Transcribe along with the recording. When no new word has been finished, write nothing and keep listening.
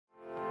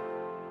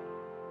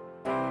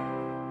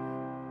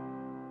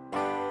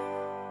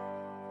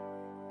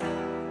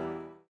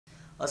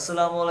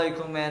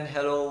Assalamualaikum and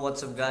hello,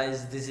 what's up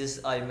guys, this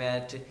is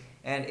iMAT,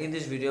 and in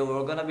this video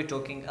we're gonna be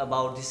talking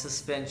about the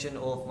suspension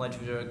of my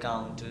Twitter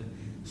account.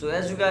 So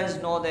as you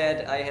guys know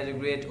that I had a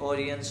great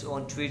audience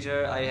on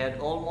Twitter. I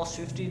had almost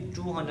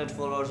 5200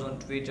 followers on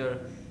Twitter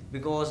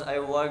because I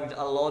worked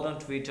a lot on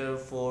Twitter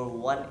for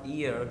 1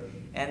 year,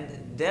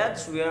 and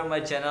that's where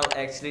my channel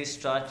actually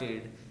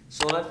started.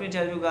 So let me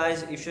tell you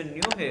guys, if you're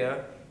new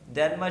here,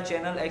 then my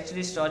channel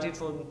actually started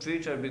from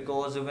Twitter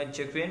because when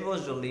Check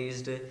was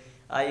released,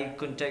 I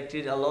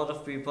contacted a lot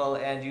of people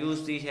and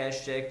used the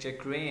hashtag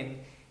Check,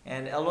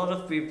 and a lot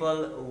of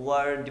people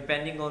were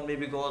depending on me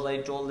because I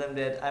told them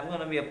that I'm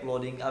gonna be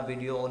uploading a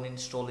video on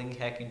installing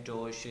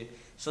iMATiOS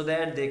so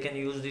that they can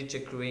use the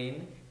Check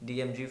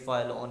DMG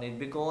file on it,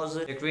 because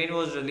Check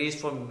was released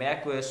for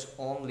macOS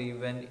only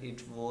when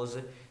it was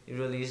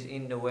released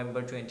in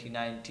November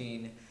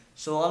 2019.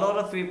 So a lot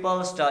of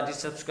people started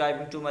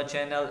subscribing to my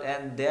channel,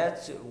 and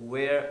that's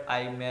where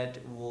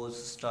iMAT was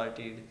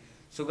started.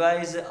 So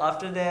guys,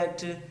 after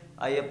that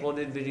I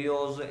uploaded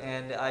videos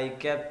and I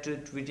kept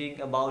tweeting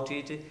about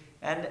it,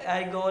 and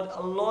I got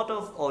a lot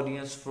of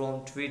audience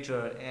from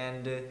Twitter,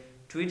 and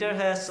Twitter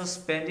has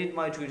suspended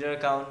my Twitter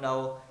account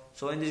now.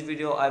 So in this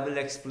video I will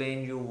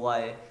explain you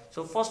why.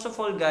 So first of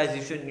all guys,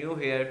 if you're new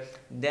here,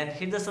 then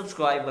hit the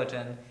subscribe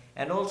button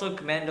and also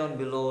comment down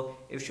below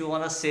if you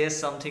wanna say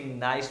something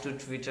nice to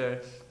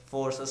Twitter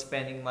for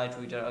suspending my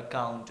Twitter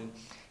account.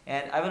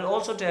 And I will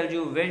also tell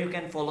you where you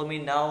can follow me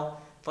now.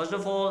 First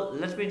of all,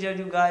 let me tell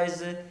you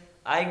guys,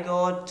 I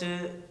got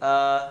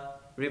a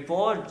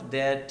report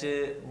that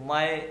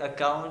my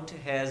account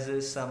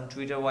has some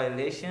Twitter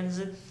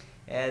violations,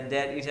 that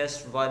it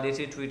has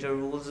violated Twitter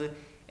rules,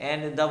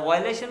 and the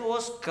violation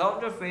was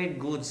counterfeit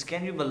goods.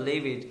 Can you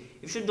believe it?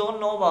 If you don't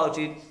know about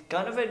it,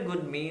 counterfeit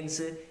good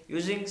means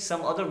using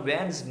some other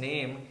brand's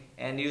name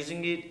and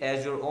using it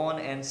as your own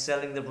and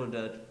selling the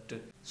product.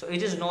 So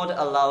it is not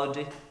allowed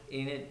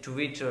in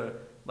Twitter.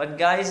 But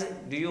guys,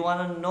 do you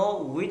wanna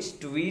know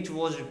which tweet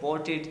was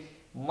reported?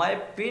 My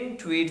pinned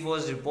tweet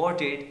was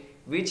reported,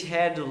 which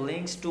had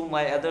links to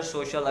my other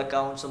social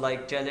accounts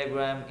like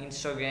Telegram,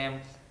 Instagram,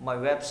 my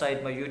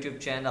website, my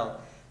YouTube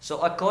channel. So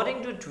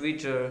according to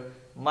Twitter,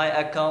 my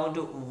account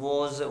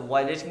was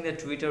violating the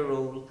Twitter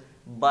rule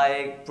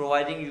by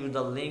providing you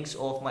the links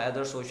of my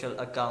other social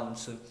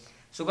accounts.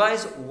 So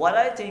guys, what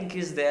I think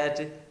is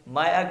that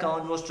my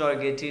account was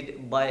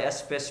targeted by a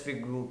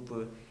specific group.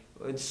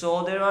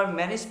 So there are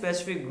many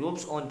specific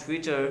groups on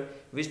Twitter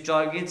which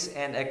targets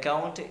an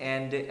account,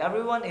 and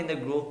everyone in the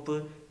group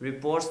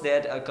reports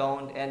that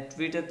account, and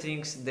Twitter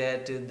thinks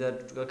that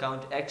the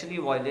account actually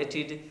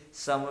violated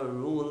some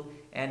rule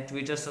and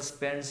Twitter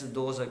suspends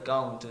those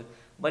accounts.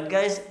 But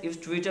guys, if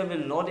Twitter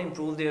will not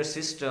improve their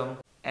system,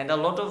 and a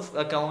lot of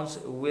accounts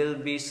will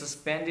be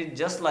suspended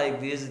just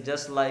like this,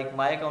 just like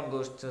my account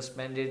got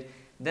suspended,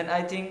 then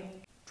I think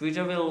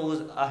Twitter will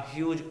lose a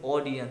huge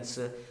audience.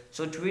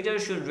 So Twitter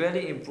should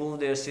really improve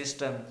their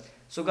system.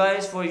 So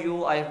guys, for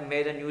you, I have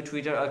made a new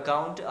Twitter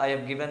account. I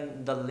have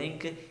given the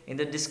link in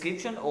the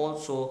description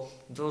also.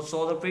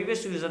 So the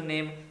previous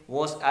username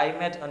was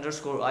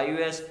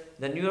iMAT_iOS.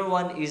 The newer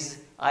one is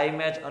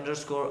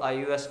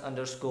iMAT_iOS_.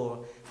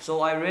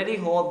 So I really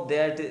hope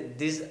that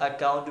this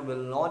account will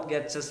not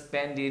get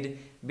suspended,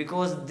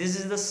 because this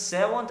is the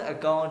 7th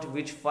account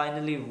which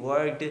finally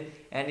worked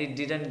and it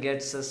didn't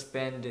get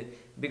suspended,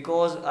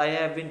 because I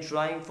have been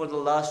trying for the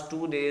last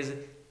 2 days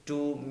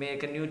to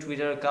make a new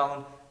Twitter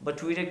account, but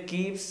Twitter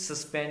keeps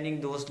suspending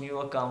those new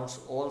accounts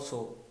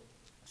also.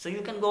 So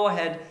you can go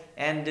ahead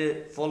and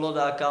follow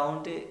the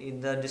account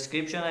in the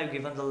description. I've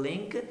given the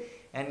link.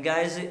 And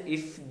guys,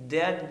 if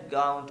that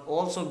account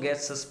also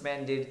gets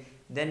suspended,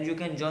 then you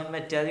can join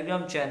my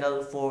Telegram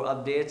channel for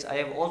updates. I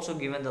have also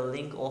given the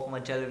link of my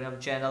Telegram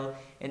channel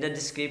in the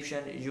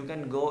description. You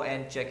can go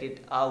and check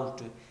it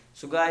out.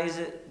 So guys,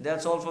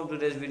 that's all for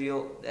today's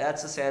video.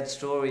 That's a sad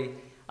story.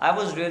 I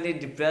was really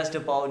depressed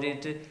about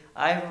it.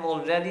 I have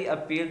already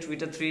appealed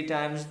Twitter 3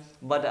 times,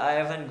 but I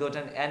haven't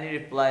gotten any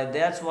reply.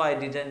 That's why I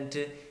didn't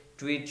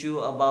tweet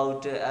you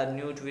about a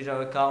new Twitter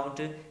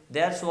account.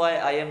 That's why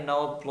I am now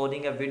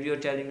uploading a video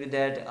telling you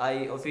that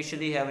I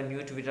officially have a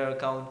new Twitter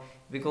account,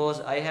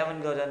 because I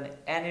haven't gotten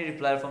any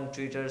reply from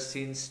Twitter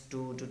since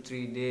 2 to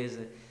 3 days.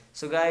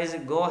 So guys,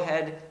 go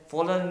ahead,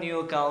 follow the new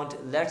account.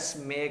 Let's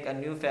make a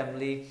new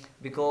family,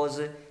 because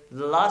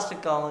the last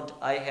account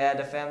I had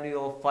a family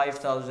of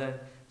 5,000.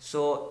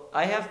 So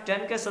I have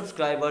 10k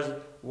subscribers.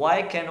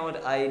 Why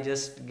cannot I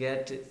just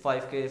get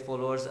 5k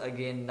followers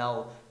again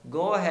now?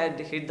 Go ahead,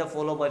 hit the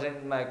follow button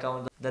in my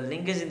account. The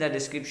link is in the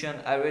description.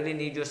 I really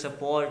need your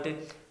support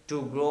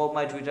to grow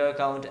my Twitter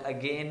account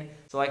again,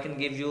 so I can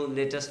give you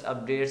latest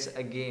updates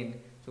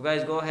again. So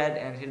guys, go ahead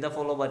and hit the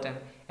follow button,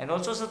 and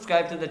also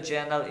subscribe to the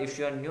channel if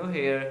you are new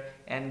here.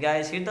 And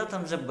guys, hit the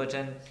thumbs up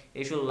button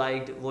if you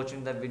liked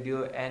watching the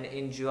video and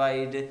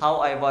enjoyed how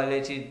I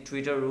violated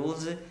Twitter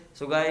rules.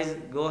 So guys,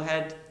 go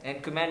ahead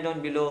and comment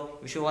down below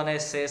if you wanna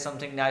say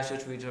something nice to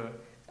Twitter.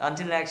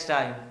 Until next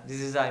time, this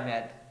is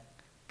iMAT.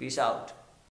 Peace out.